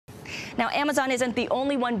Now, Amazon isn't the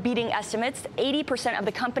only one beating estimates. 80% of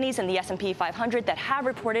the companies in the S&P 500 that have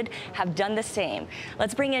reported have done the same.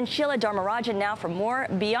 Let's bring in Sheila Dharmarajan now for more.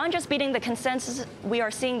 Beyond just beating the consensus, we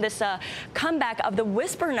are seeing this comeback of the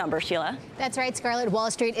whisper number, Sheila. That's right, Scarlett.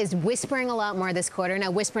 Wall Street is whispering a lot more this quarter.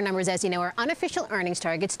 Now, whisper numbers, as you know, are unofficial earnings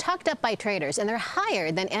targets talked up by traders, and they're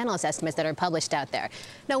higher than analyst estimates that are published out there.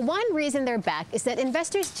 Now, one reason they're back is that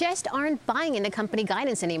investors just aren't buying into company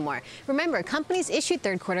guidance anymore. Remember, companies issued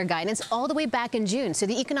third quarter guidance all the way back in June, so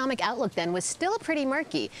the economic outlook then was still pretty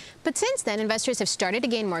murky. But since then, investors have started to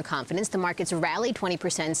gain more confidence. The market's rallied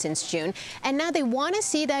 20% since June, and now they want to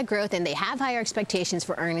see that growth, and they have higher expectations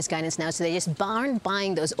for earnings guidance now, so they just aren't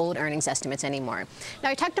buying those old earnings estimates anymore. Now,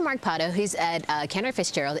 I talked to Mark Pato, who's at Cantor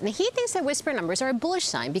Fitzgerald, and he thinks that whisper numbers are a bullish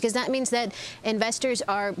sign because that means that investors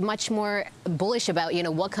are much more bullish about,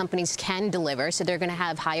 what companies can deliver, so they're going to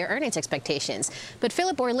have higher earnings expectations. But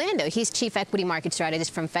Philip Orlando, he's chief equity market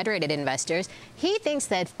strategist from Federated Investors, he thinks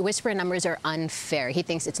that whisper numbers are unfair. He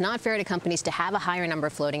thinks it's not fair to companies to have a higher number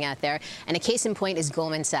floating out there, and a case in point is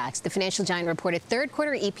Goldman Sachs. The financial giant reported third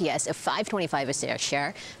quarter EPS of $5.25 a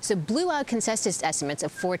share, so blew out consensus estimates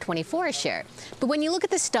of $4.24 a share. But when you look at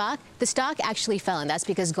the stock actually fell, and that's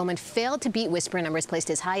because Goldman failed to beat whisper numbers placed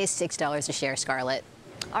as high as $6 a share, Scarlett.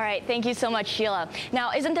 All right, thank you so much, Sheila.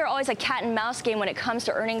 Now, isn't there always a cat and mouse game when it comes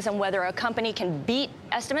to earnings and whether a company can beat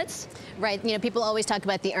estimates? Right. People always talk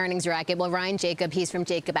about the earnings racket. Well, Ryan Jacob, he's from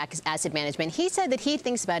Jacob Asset Management. He said that he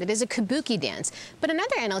thinks about it as a kabuki dance. But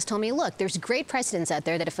another analyst told me, look, there's great precedence out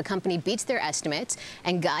there that if a company beats their estimates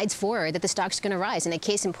and guides forward, that the stock's going to rise. And a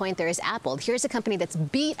case in point there is Apple. Here's a company that's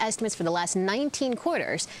beat estimates for the last 19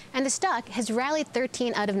 quarters, and the stock has rallied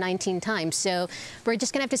 13 out of 19 times. So we're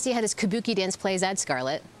just going to have to see how this kabuki dance plays out,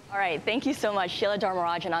 Scarlett. All right, thank you so much, Sheila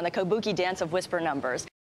Dharmarajan, on the kabuki dance of whisper numbers.